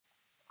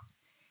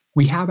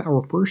We have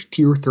our first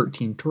Tier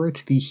 13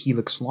 turret, the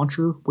Helix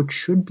launcher, which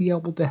should be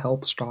able to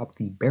help stop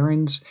the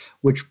Barons,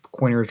 which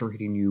coiners are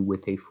hitting you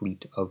with a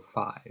fleet of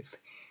 5.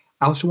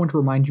 I also want to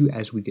remind you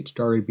as we get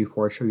started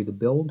before I show you the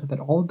build that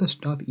all of this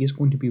stuff is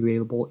going to be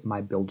available in my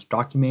builds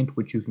document,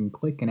 which you can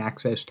click and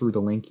access through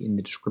the link in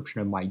the description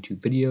of my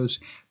YouTube videos.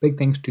 Big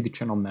thanks to the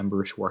channel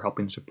members who are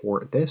helping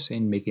support this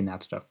and making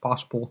that stuff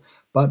possible,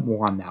 but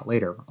more on that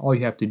later. All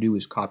you have to do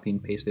is copy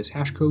and paste this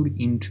hash code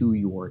into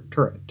your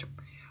turret.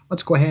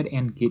 Let's go ahead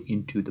and get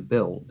into the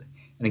build.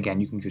 And again,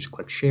 you can just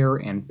click share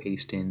and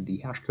paste in the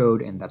hash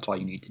code, and that's all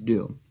you need to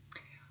do.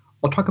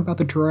 I'll talk about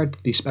the turret,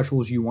 the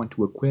specials you want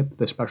to equip,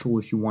 the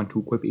specials you want to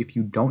equip if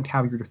you don't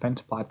have your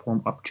defense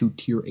platform up to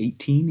tier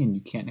 18 and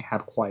you can't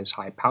have quite as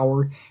high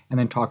power, and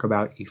then talk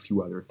about a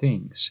few other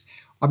things.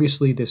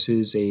 Obviously, this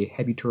is a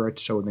heavy turret,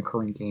 so in the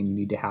current game you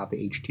need to have the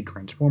HT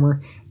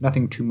transformer.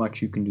 Nothing too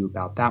much you can do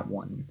about that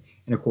one.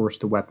 And of course,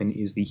 the weapon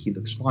is the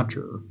Helix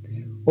launcher.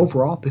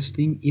 Overall, this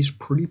thing is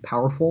pretty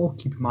powerful.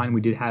 Keep in mind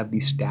we did have the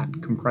stat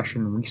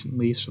compression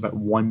recently, so that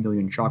 1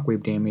 million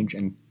shockwave damage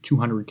and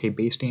 200k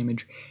base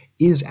damage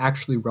is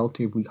actually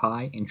relatively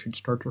high and should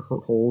start to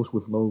hurt holes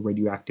with low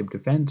radioactive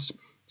defense,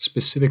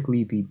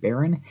 specifically the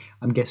Baron.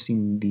 I'm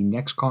guessing the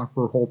next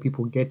conqueror hole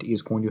people get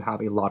is going to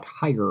have a lot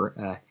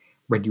higher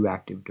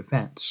radioactive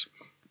defense.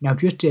 Now,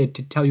 just to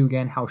tell you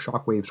again how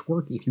shockwaves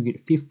work, if you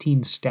get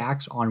 15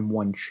 stacks on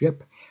one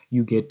ship,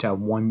 you get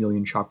 1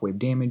 million shockwave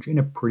damage in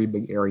a pretty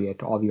big area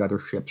to all the other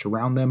ships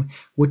around them,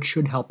 which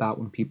should help out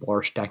when people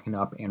are stacking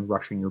up and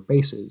rushing your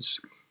bases.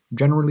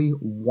 Generally,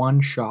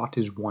 one shot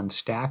is one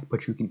stack,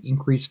 but you can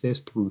increase this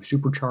through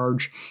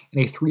supercharge,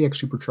 and a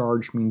 3x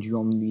supercharge means you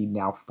only need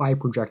now 5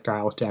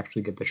 projectiles to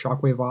actually get the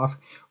shockwave off,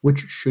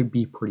 which should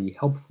be pretty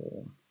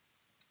helpful.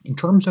 In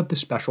terms of the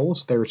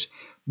specials, there's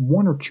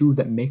one or two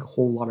that make a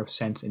whole lot of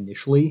sense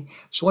initially,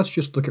 so let's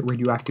just look at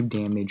radioactive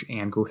damage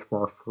and go through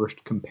our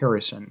first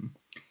comparison.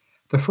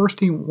 The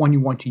first one you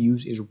want to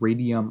use is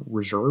Radium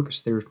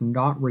Reserves. There's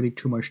not really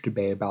too much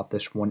debate about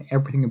this one.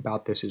 Everything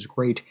about this is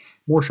great.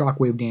 More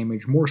shockwave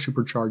damage, more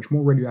supercharge,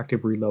 more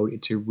radioactive reload.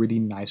 It's a really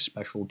nice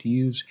special to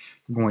use.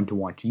 You're going to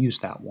want to use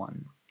that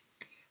one.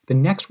 The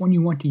next one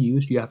you want to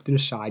use, you have to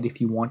decide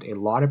if you want a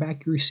lot of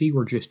accuracy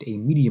or just a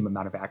medium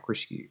amount of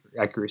accuracy.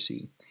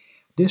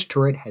 This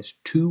turret has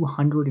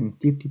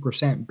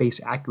 250% base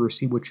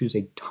accuracy, which is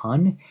a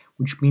ton,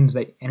 which means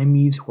that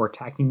enemies who are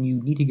attacking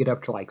you need to get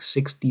up to like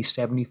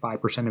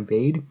 60-75%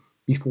 evade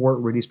before it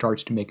really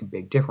starts to make a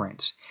big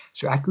difference.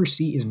 So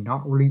accuracy is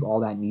not really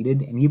all that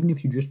needed, and even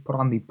if you just put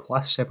on the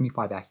plus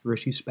 75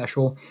 accuracy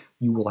special,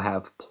 you will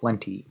have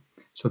plenty.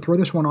 So throw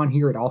this one on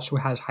here. It also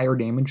has higher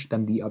damage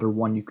than the other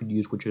one you could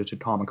use, which is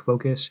Atomic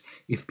Focus.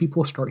 If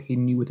people start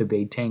hitting you with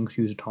evade tanks,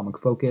 use Atomic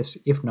Focus.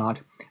 If not,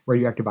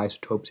 Radioactive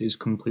Isotopes is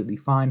completely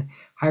fine.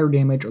 Higher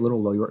damage, a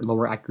little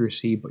lower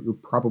accuracy, but you're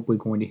probably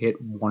going to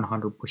hit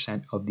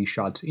 100% of the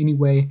shots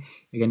anyway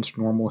against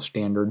normal,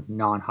 standard,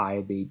 non-high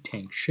evade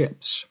tank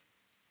ships.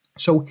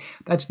 So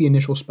that's the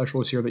initial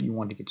specials here that you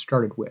want to get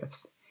started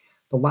with.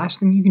 The last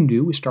thing you can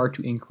do is start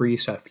to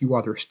increase a few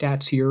other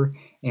stats here,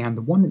 and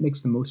the one that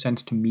makes the most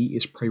sense to me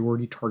is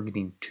Priority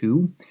Targeting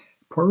 2.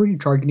 Priority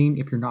Targeting,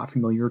 if you're not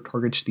familiar,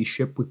 targets the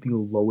ship with the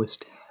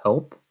lowest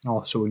health, and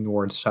also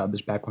ignored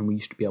subs back when we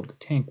used to be able to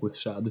tank with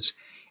subs.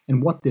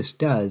 And what this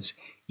does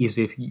is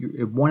if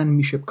one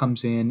enemy ship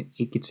comes in,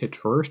 it gets hit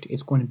first,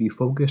 it's going to be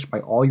focused by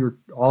all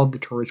of the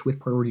turrets with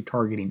priority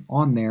targeting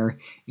on there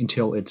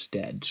until it's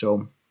dead.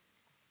 So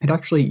it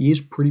actually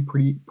is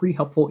pretty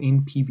helpful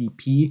in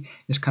PvP.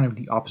 It's kind of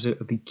the opposite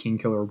of the King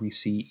Killer we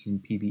see in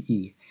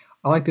PvE.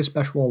 I like this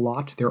special a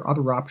lot. There are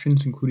other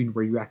options, including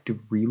radioactive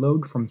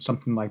reload from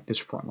something like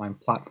this frontline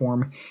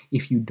platform,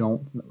 if you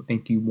don't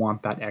think you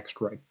want that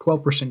extra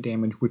 12%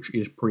 damage, which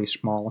is pretty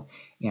small,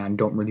 and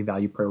don't really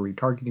value priority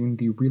targeting.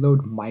 The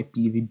reload might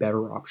be the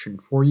better option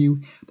for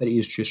you. That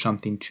is just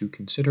something to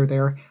consider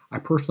there. I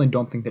personally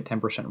don't think that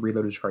 10%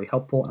 reload is very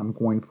helpful. I'm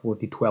going for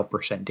the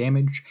 12%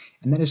 damage,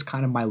 and that is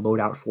kind of my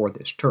loadout for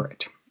this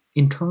turret.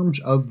 In terms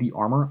of the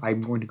armor,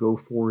 I'm going to go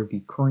for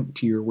the current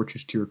tier, which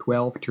is tier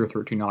 12. Tier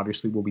 13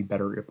 obviously will be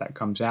better if that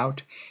comes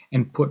out,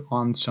 and put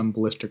on some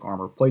ballistic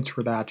armor plates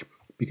for that,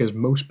 because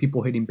most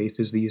people hitting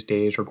bases these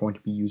days are going to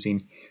be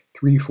using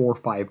 3, 4,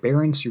 5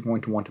 Barons, so you're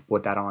going to want to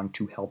put that on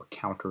to help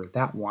counter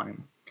that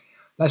one.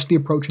 That's the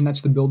approach, and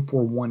that's the build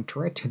for one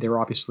turret. There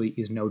obviously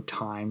is no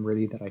time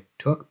really that I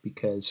took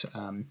because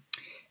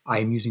I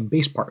am using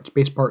base parts.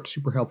 Base parts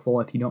super helpful.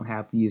 If you don't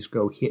have these,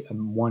 go hit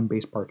one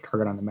base part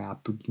target on the map.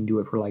 You can do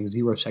it for like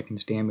 0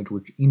 seconds damage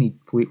with any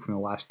fleet from the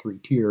last 3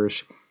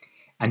 tiers,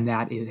 and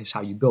that is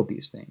how you build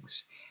these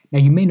things. Now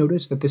you may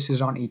notice that this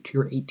is on a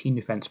tier 18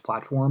 defense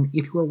platform.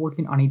 If you are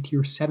working on a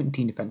tier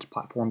 17 defense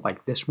platform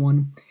like this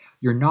one,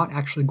 you're not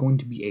actually going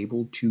to be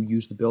able to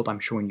use the build I'm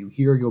showing you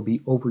here. You'll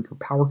be over your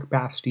power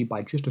capacity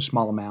by just a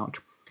small amount.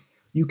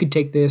 You could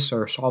take this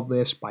or solve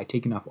this by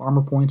taking off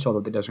armor points, although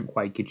that doesn't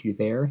quite get you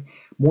there.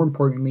 More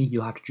importantly,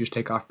 you'll have to just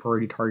take off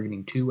priority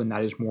targeting 2, and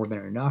that is more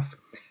than enough.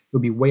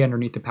 you'll be way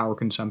underneath the power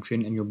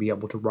consumption, and you'll be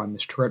able to run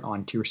this turret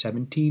on tier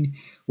 17,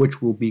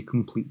 which will be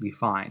completely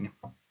fine.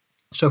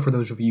 So for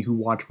those of you who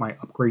watch my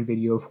upgrade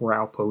video for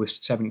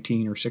Outpost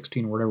 17 or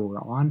 16 or whatever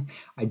we're on,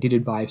 I did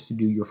advise to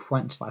do your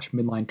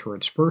front/midline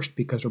turrets first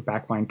because our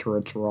backline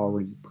turrets are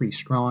already pretty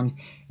strong,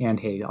 and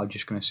hey, I'm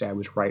just going to say I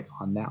was right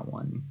on that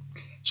one.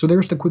 So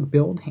there's the quick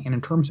build, and in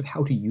terms of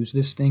how to use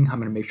this thing, I'm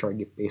going to make sure I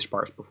get base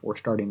bars before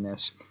starting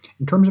this.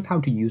 In terms of how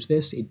to use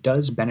this, it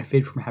does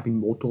benefit from having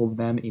multiple of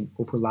them in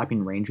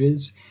overlapping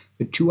ranges.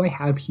 The two I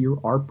have here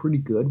are pretty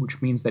good,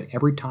 which means that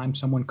every time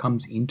someone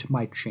comes into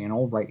my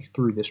channel right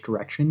through this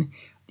direction,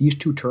 these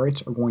two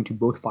turrets are going to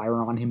both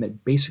fire on him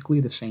at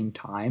basically the same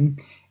time,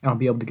 and I'll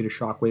be able to get a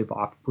shockwave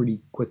off pretty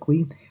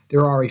quickly.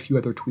 There are a few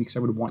other tweaks I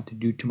would want to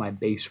do to my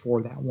base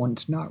for that one.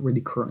 It's not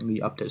really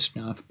currently up to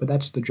snuff, but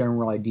that's the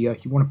general idea.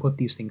 You want to put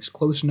these things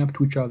close enough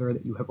to each other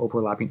that you have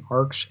overlapping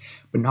arcs,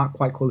 but not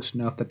quite close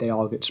enough that they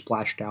all get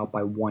splashed out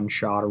by one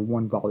shot or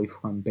one volley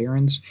from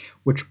Barons,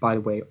 which, by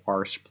the way,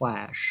 are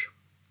splash.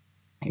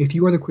 A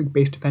few other quick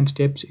base defense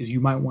tips is you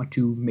might want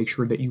to make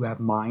sure that you have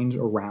mines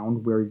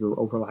around where your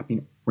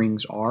overlapping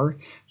rings are.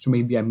 So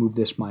maybe I move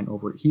this mine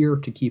over here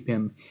to keep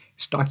him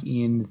stuck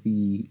in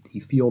the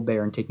field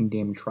there and taking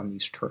damage from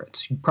these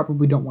turrets. You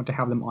probably don't want to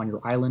have them on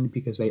your island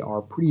because they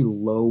are pretty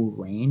low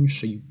range,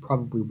 so you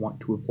probably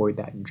want to avoid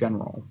that in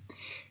general.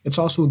 It's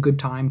also a good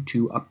time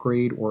to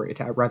upgrade, or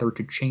rather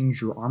to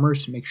change your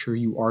armors to make sure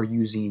you are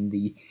using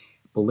the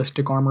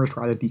ballistic armors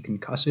rather than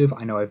concussive.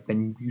 I know I've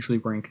been usually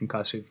wearing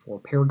concussive for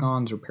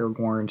Paragons or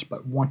Paragorns,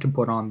 but want to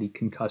put on the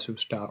concussive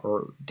stuff,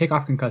 or take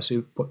off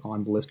concussive, put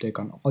on ballistic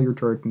on all your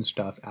turrets and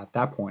stuff at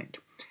that point.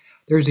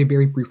 There's a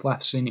very brief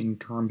lesson in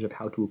terms of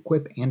how to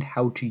equip and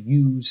how to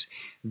use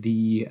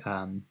the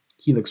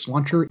Helix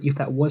launcher. If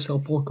that was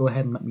helpful, go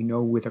ahead and let me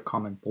know with a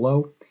comment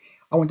below.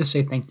 I want to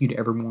say thank you to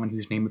everyone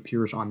whose name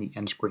appears on the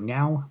end screen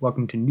now.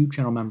 Welcome to new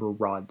channel member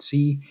Rod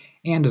C.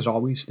 And as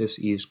always, this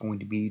is going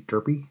to be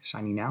Derpy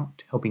signing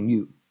out, helping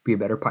you be a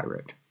better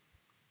pirate.